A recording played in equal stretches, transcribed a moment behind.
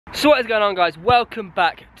So what is going on, guys? Welcome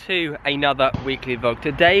back to another weekly vlog.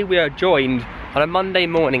 Today we are joined on a Monday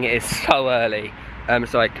morning. It is so early.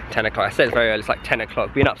 It's like 10 o'clock. I said it's very early, it's like 10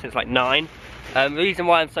 o'clock. Been up since like 9. The reason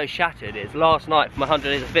why I'm so shattered is last night for my 100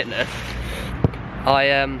 days of fitness, I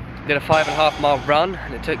did a 5.5 mile run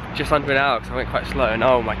and it took just under an hour because I went quite slow, and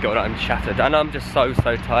oh my god, I'm shattered. And I'm just so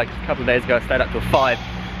tired. A couple of days ago I stayed up till 5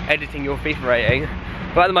 editing your FIFA rating.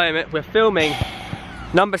 But at the moment we're filming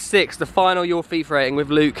number 6, the final Your FIFA rating with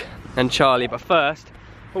Luke and Charlie. But first,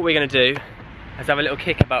 what we're going to do is have a little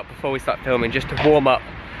kickabout before we start filming, just to warm up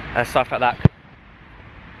and stuff like that.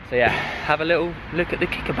 So yeah, have a little look at the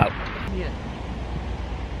kickabout. Yeah.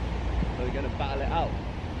 So we're going to battle it out.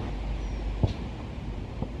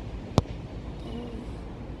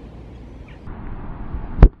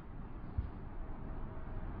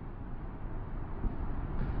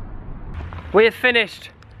 We have finished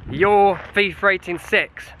Your FIFA rating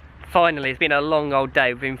 6. Finally, it's been a long old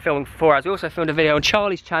day. We've been filming for 4 hours. We also filmed a video on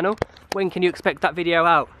Charlie's channel. When can you expect that video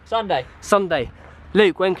out? Sunday. Sunday.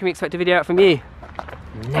 Luke, when can we expect a video out from you?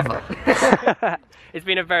 Never. It's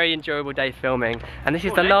been a very enjoyable day filming, and this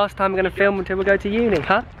is the last time we're going to film until we go to uni,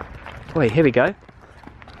 huh? Wait, here we go.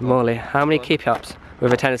 Molly, how many keep-ups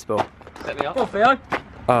with a tennis ball? Set me up. Oh, Theo.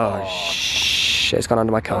 Oh, shit, it's gone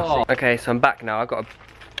under my car. Oh. Okay, so I'm back now. I've got a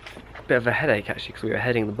bit of a headache actually because we were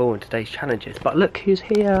heading the ball in today's challenges. But look who's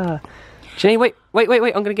here. Jenny, wait, I'm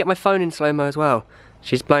going to get my phone in slow-mo as well.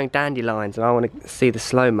 She's blowing dandelions and I want to see the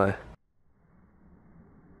slow-mo.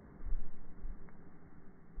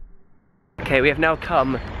 Okay, we have now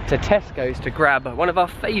come to Tesco's to grab one of our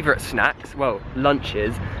favourite snacks, well,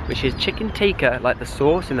 lunches, which is chicken tikka, like the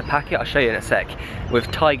sauce in the packet, I'll show you in a sec,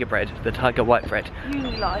 with tiger bread, the tiger white bread.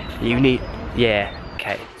 Uni life. Uni, yeah.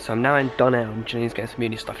 Okay, so I'm now in Donnell and Janine's getting some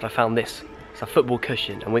uni stuff, and I found this. It's a football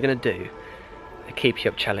cushion, and we're going to do a keep you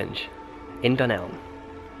up challenge in Donnell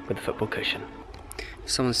with a football cushion. If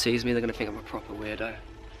someone sees me, they're going to think I'm a proper weirdo.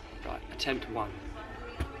 Right, attempt 1.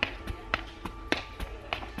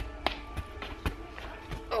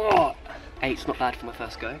 Oh, 8's not bad for my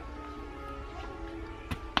first go.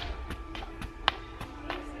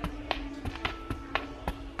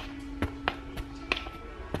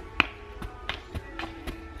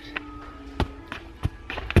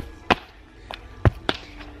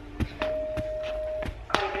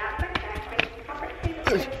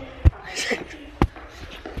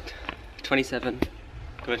 $27.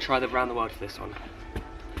 Gonna try the round the world for this one.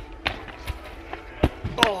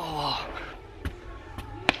 Oh.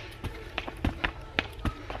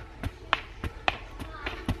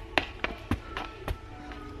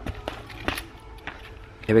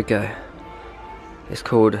 Here we go. It's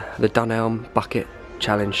called the Dunelm Bucket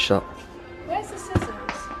Challenge Shot. Where's the scissors?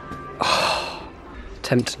 Oh.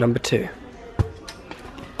 Attempt number 2.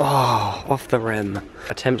 Oh, off the rim.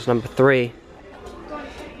 Attempt number 3.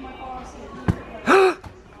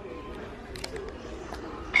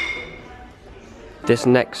 This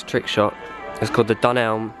next trick shot is called the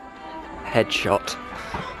Dunelm Headshot.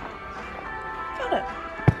 Got it.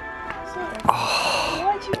 Sorry.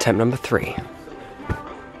 Oh, attempt number 3.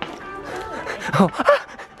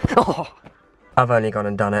 Oh. I've only gone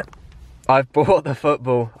and done it. I've bought the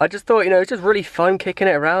football. I just thought, you know, it's just really fun kicking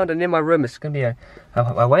it around, and in my room it's going to be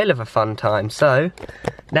a whale of a fun time. So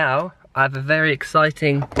now I have a very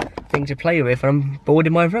exciting thing to play with, and I'm bored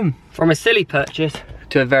in my room. From a silly purchase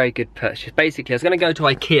to a very good purchase. Basically, I was going to go to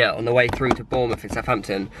IKEA on the way through to Bournemouth in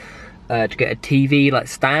Southampton to get a TV like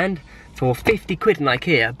stand for 50 quid in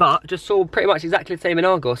IKEA, but just saw pretty much exactly the same in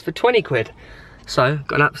Argos for 20 quid. So,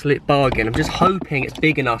 got an absolute bargain. I'm just hoping it's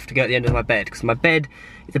big enough to go at the end of my bed, because my bed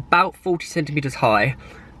is about 40 centimetres high.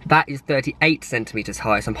 That is 38 centimetres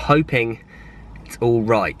high, so I'm hoping it's all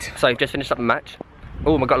right. So, I've just finished up a match.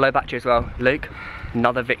 Oh, I got low battery as well. Luke,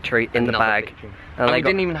 another victory in the bag. And we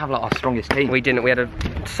didn't even have like our strongest team. We didn't, we had a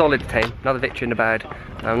solid team. Another victory in the bag.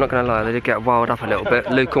 I'm not going to lie, they did get wild up a little bit.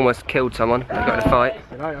 Luke almost killed someone. They got in a fight.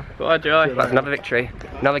 But that's another victory,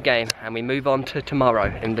 another game, and we move on to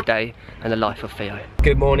tomorrow in the day and the life of Theo.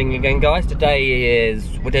 Good morning again, guys. Today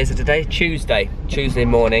is, what day is it today? Tuesday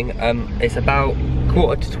morning. It's about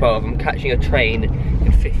 11:45. I'm catching a train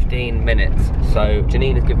in 15 minutes. So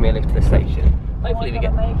Janine has given me a lift to the station. Hopefully we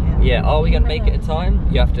get, yeah, are we going to make it in time?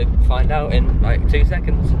 You have to find out in like 2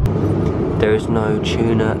 seconds. There is no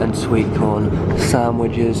tuna and sweet corn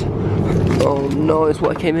sandwiches. Oh no, it's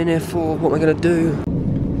what I came in here for. What am I going to do?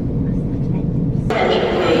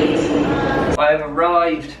 I have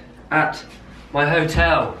arrived at my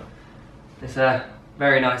hotel. It's a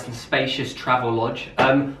very nice and spacious travel lodge.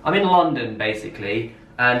 I'm in London basically,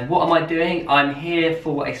 and what am I doing? I'm here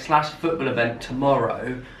for a /football event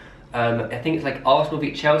tomorrow. I think it's like Arsenal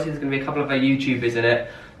v Chelsea. There's going to be a couple of our YouTubers in it,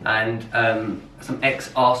 and some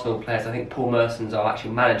ex-Arsenal players. I think Paul Merson's our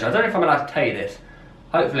actual manager. I don't know if I'm allowed to tell you this.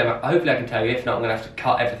 Hopefully I can tell you. If not, I'm going to have to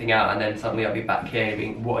cut everything out, and then suddenly I'll be back here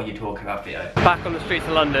being, what are you talking about, Theo? Back on the streets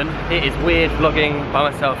of London. It is weird vlogging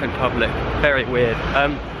by myself in public. Very weird.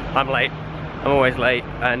 I'm late. I'm always late,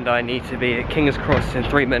 and I need to be at King's Cross in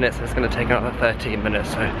 3 minutes. It's going to take another 13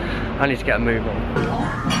 minutes, so I need to get a move on.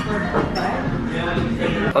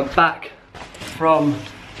 I'm back from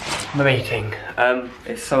the meeting.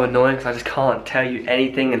 It's so annoying because I just can't tell you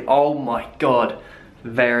anything, and oh my god,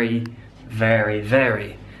 very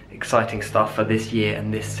exciting stuff for this year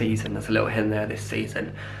and this season. There's a little hint there, this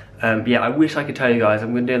season. Yeah, I wish I could tell you guys.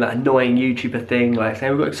 I'm doing that annoying YouTuber thing, like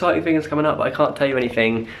saying we've got exciting things coming up, but I can't tell you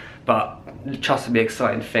anything. But trust me,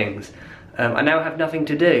 exciting things. I now have nothing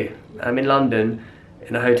to do. I'm in London,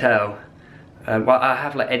 in a hotel. Well, I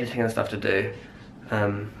have like editing and stuff to do.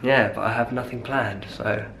 Yeah, but I have nothing planned,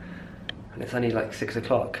 so. And it's only like 6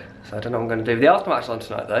 o'clock, so I don't know what I'm going to do. The Arsenal match is on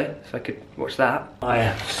tonight though, so I could watch that. I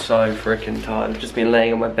am so freaking tired. I've just been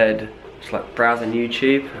laying on my bed, just like browsing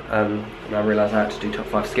YouTube, and I realised I had to do top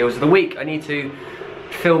 5 skills of the week. I need to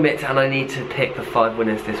film it, and I need to pick the 5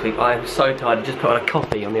 winners this week. I am so tired. I just put on a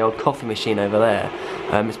coffee on the old coffee machine over there.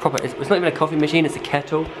 It's not even a coffee machine, it's a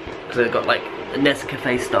kettle, because it's got like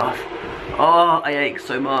Nescafe stuff. Oh, I ache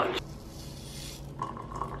so much.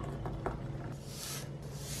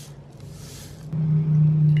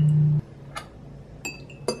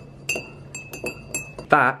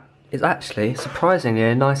 That is actually surprisingly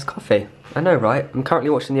a nice coffee. I know, right? I'm currently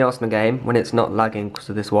watching the Arsenal game when it's not lagging because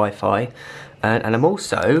of this Wi-Fi, and I'm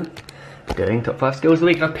also doing top 5 skills of the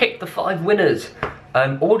week. And I picked the 5 winners.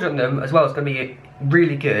 Ordering them as well is going to be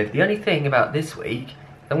really good. The only thing about this week,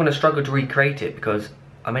 I'm going to struggle to recreate it because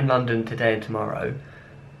I'm in London today and tomorrow.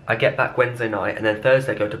 I get back Wednesday night, and then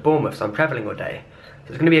Thursday I go to Bournemouth, so I'm travelling all day. So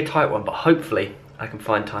it's going to be a tight one, but hopefully I can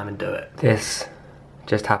find time and do it. This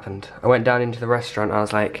just happened. I went down into the restaurant, I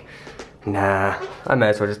was like, nah, I may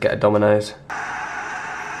as well just get a Domino's.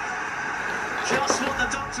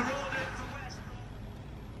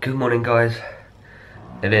 Good morning, guys.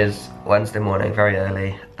 It is Wednesday morning, very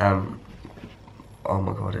early. Oh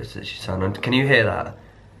my god, it's literally so annoying. Can you hear that?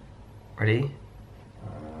 Ready?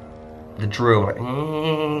 The drill,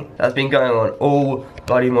 like, that's been going on all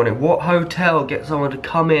bloody morning. What hotel gets someone to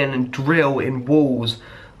come in and drill in walls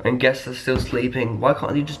and guests are still sleeping? Why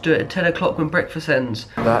can't you just do it at 10 o'clock when breakfast ends?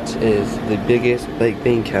 That is the biggest baked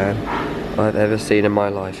bean can I've ever seen in my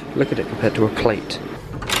life. Look at it compared to a plate.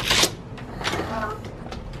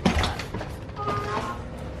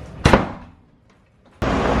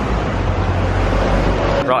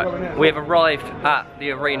 Right, we have arrived at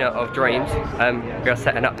the Arena of Dreams. We are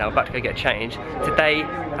setting up now, about to go get changed. Today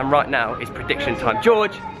and right now is prediction time.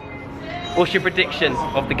 George, what's your prediction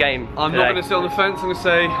of the game I'm today? not going to sit on the fence, I'm going to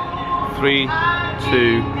say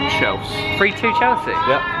 3-2 Chelsea. 3-2 Chelsea?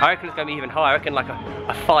 Yeah. I reckon it's going to be even higher. I reckon like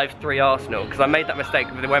a 5-3 Arsenal, because I made that mistake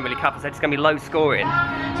with the Wembley Cup. I said it's going to be low scoring.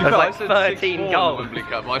 It was like 13 goals.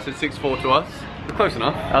 I said 6-4 to us. Close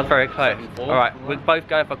enough. That was very close. Alright, we're both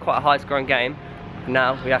going for quite a high scoring game.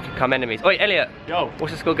 Now we have to become enemies. Oi, Elliot. Yo.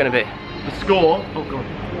 What's the score going to be? The score, oh god,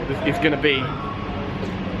 it's going to be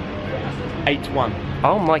 8-1.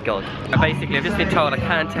 Oh my god. Basically, I've just been told I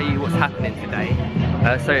can tell you what's happening today.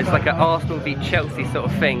 So it's like an Arsenal v Chelsea sort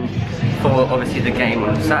of thing for obviously the game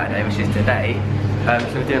on Saturday, which is today.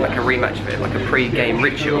 So we're doing like a rematch of it, like a pre-game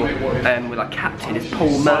ritual. With our captain is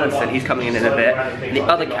Paul Merson, he's coming in a bit. And the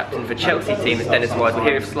other captain for Chelsea team is Dennis Wise. We're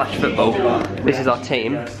here with Slash Football. This is our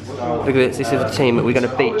team. Look at this, this is the team that we're going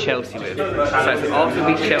to beat Chelsea with. So it's an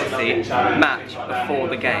Arsenal v Chelsea match before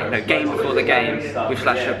the game. No, game before the game with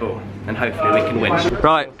Slash Football. And hopefully we can win.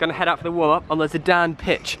 Right, gonna head out for the warm-up on the Zidane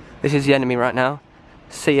pitch. This is the enemy right now.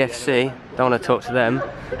 CFC, don't want to talk to them.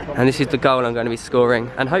 And this is the goal I'm going to be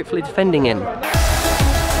scoring and hopefully defending in.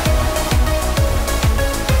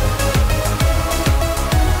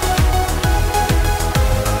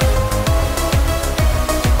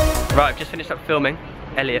 Right, I've just finished up filming.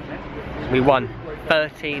 Elliot, we won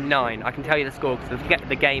 13-9. I can tell you the score because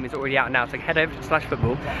the game is already out now. So head over to Slash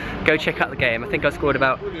Football, go check out the game. I think I scored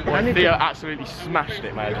about... Theo absolutely smashed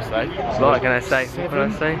it, may I just say. What can I say? What can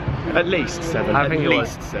I say? At least 7. I think at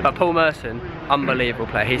least 7. But Paul Merson, unbelievable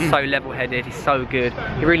player. He's so level-headed, he's so good.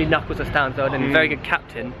 He really knuckles us down, so and very good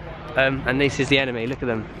captain. And this is the enemy, look at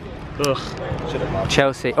them. Ugh.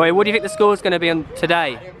 Chelsea. Oh wait, what do you think the score is going to be on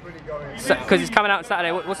today? Because it's coming out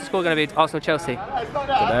Saturday, what's the score going to be? Arsenal-Chelsea? Don't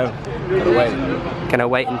know. Gotta wait. Gonna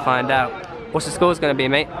wait and find out. What's the score going to be,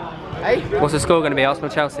 mate? Hey? What's the score going to be,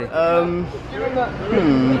 Arsenal-Chelsea?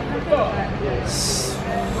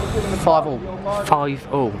 5-all.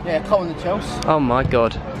 5-5. Yeah, Cole and the Chelsea. Oh my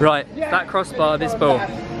god. Right, that crossbar, this ball.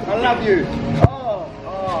 I love you.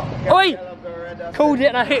 Oi! Called it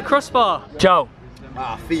and I hit crossbar. Joe.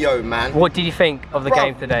 Ah, Theo, man. What did you think of the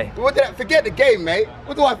game today? What did I forget the game, mate?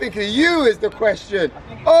 What do I think of you is the question.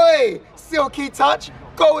 Oi! Silky touch,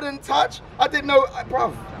 golden touch. I didn't know,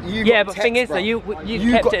 bruv. Yeah, but the thing is, though, you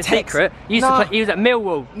kept it a secret. You used to play. He was at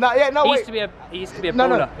Millwall. No, yeah, no, he wait. used to be a No,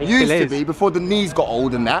 baller. no, He used still to is. be before the knees got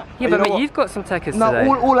old and that. Yeah, but I mean, you've got some techers today.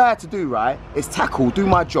 No, all I had to do, right, is tackle, do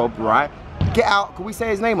my job, right. Get out. Can we say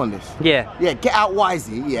his name on this? Yeah. Yeah. Get out,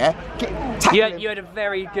 Wisey. Yeah. You had a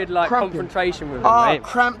very good confrontation with him, mate.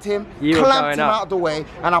 Cramped him, You were clamped going him up. out of the way,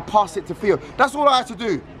 and I passed it to Theo. That's all I had to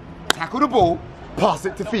do. Tackle the ball, pass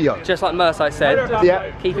it to Theo. Just like Merse said.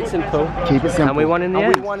 Yeah. Keep it simple. Keep it simple. And we won in the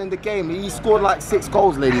end. We won in the game. He scored like 6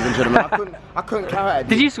 goals, ladies and gentlemen. I couldn't count it.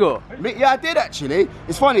 Did you score? Yeah, I did actually.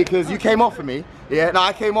 It's funny because you came off for me. Yeah, no,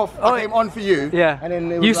 I came off. I came on for you. Yeah. And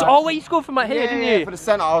then it you was like, you scored from my here, didn't you? Yeah, for the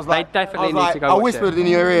centre. I was like, They definitely I was need to go I watch whispered in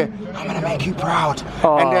your ear, I'm gonna make you proud.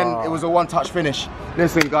 Oh. And then it was a one-touch finish.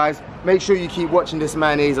 Listen, guys, make sure you keep watching this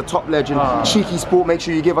man. He's a top legend. Cheeky Sport. Make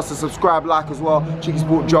sure you give us a subscribe, like as well. Cheeky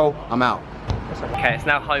Sport Joe. I'm out. Okay, it's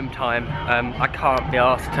now home time. I can't be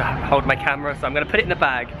asked to hold my camera, so I'm going to put it in the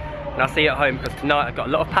bag and I'll see you at home because tonight I've got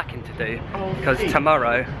a lot of packing to do because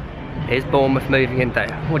tomorrow is Bournemouth moving in day.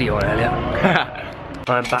 What do you want, Elliot?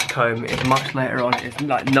 I'm back home. It's much later on. It's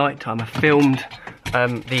like night time. I filmed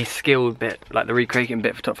the skilled bit, like the recreating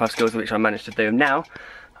bit for Top 5 Skills, which I managed to do. And now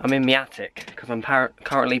I'm in my attic because I'm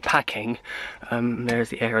currently packing. There's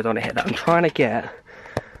the area I don't want to hit that. I'm trying to get,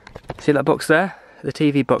 see that box there? The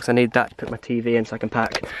TV box, I need that to put my TV in so I can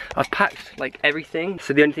pack. I've packed like everything,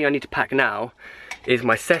 so the only thing I need to pack now is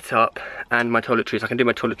my setup and my toiletries. I can do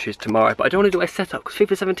my toiletries tomorrow, but I don't want to do my setup because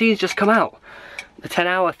FIFA 17's just come out. The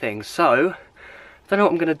 10-hour thing, so I don't know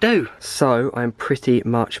what I'm gonna do. So I'm pretty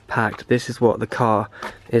much packed. This is what the car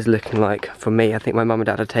is looking like for me. I think my mum and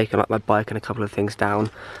dad have taken like my bike and a couple of things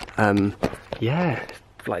down. Yeah,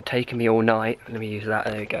 it's like taking me all night. Let me use that,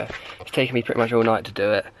 there we go. It's taken me pretty much all night to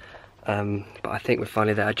do it. But I think we're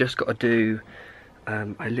finally there. I just got to do,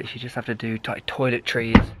 I literally just have to do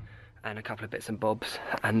toiletries and a couple of bits and bobs,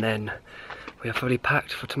 and then we are fully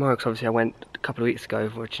packed for tomorrow because obviously I went a couple of weeks ago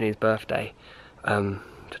for Janine's birthday to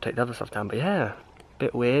take the other stuff down. But yeah,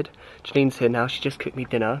 bit weird. Janine's here now. She just cooked me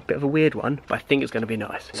dinner, bit of a weird one, but I think it's going to be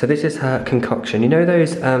nice. So this is her concoction. You know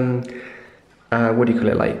those what do you call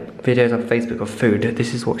it, like videos on Facebook of food?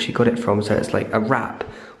 This is what she got it from. So it's like a wrap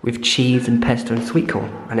with cheese and pesto and sweet corn,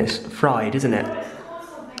 and it's fried, isn't it?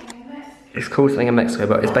 It's called something in Mexico,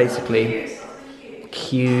 but it's basically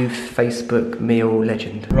Q Facebook meal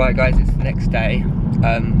legend. Right guys, it's the next day.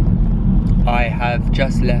 I have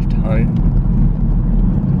just left home.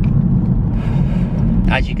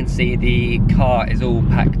 As you can see, the car is all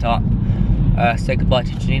packed up. Say goodbye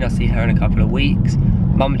to Janine, I'll see her in a couple of weeks.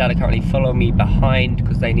 Mum and Dad are currently following me behind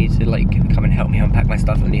because they need to like come and help me unpack my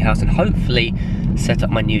stuff in the new house and hopefully set up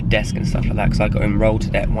my new desk and stuff like that because I got enrolled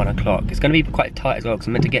today at 1 o'clock. It's going to be quite tight as well because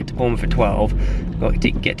I'm meant to get to Bournemouth for 12, got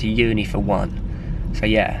to get to uni for 1. So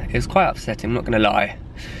yeah, it was quite upsetting, I'm not going to lie.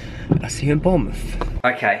 I'll see you in Bournemouth.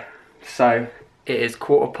 Okay, so it is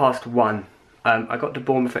 1:15. I got to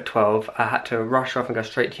Bournemouth at 12. I had to rush off and go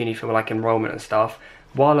straight to uni for like enrolment and stuff.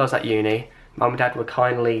 While I was at uni, Mum and Dad were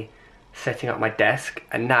kindly setting up my desk,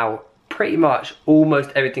 and now pretty much almost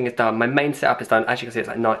everything is done. My main setup is done. As you can see, it's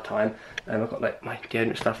like night time. I've got like my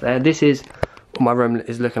deodorant stuff there. This is what my room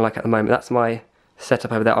is looking like at the moment. That's my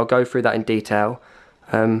setup over there. I'll go through that in detail.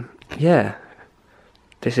 Yeah,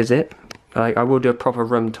 this is it. Like, I will do a proper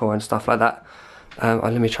room tour and stuff like that.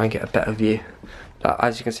 Let me try and get a better view.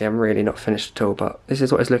 As you can see, I'm really not finished at all, but this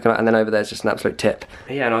is what it's looking like, and then over there is just an absolute tip.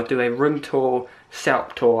 Yeah, and I'll do a room tour,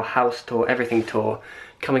 setup tour, house tour, everything tour,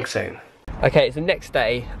 coming soon. Okay, it's the next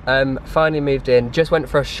day, finally moved in, just went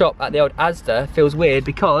for a shop at the old Asda. Feels weird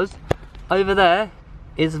because over there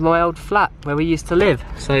is my old flat where we used to live.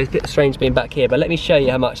 So it's a bit strange being back here, but let me show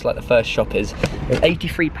you how much like the first shop is. It's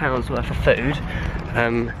 £83 worth of food,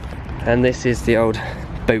 and this is the old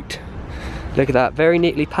boot. Look at that, very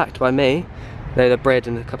neatly packed by me. The bread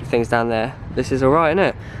and a couple of things down there. This is alright, isn't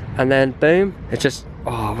it? And then boom, it's just,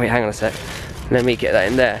 oh wait, hang on a sec. Let me get that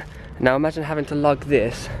in there. Now imagine having to lug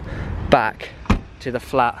this back to the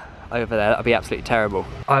flat over there. That'd be absolutely terrible.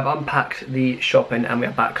 I've unpacked the shopping and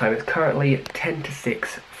we're back home. It's currently 10 to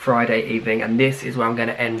 6 Friday evening, and this is where I'm going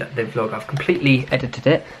to end the vlog. I've completely edited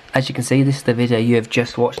it. As you can see, this is the video you have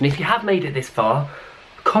just watched. And if you have made it this far,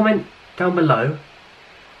 comment down below,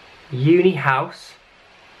 uni house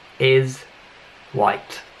is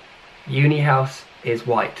white. Uni house is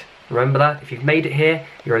white. Remember that? If you've made it here,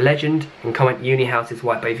 you're a legend, and comment uni house is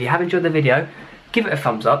white. But if you have enjoyed the video, give it a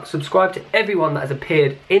thumbs up, subscribe to everyone that has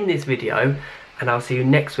appeared in this video, and I'll see you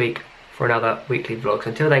next week for another weekly vlog.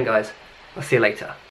 So until then guys, I'll see you later.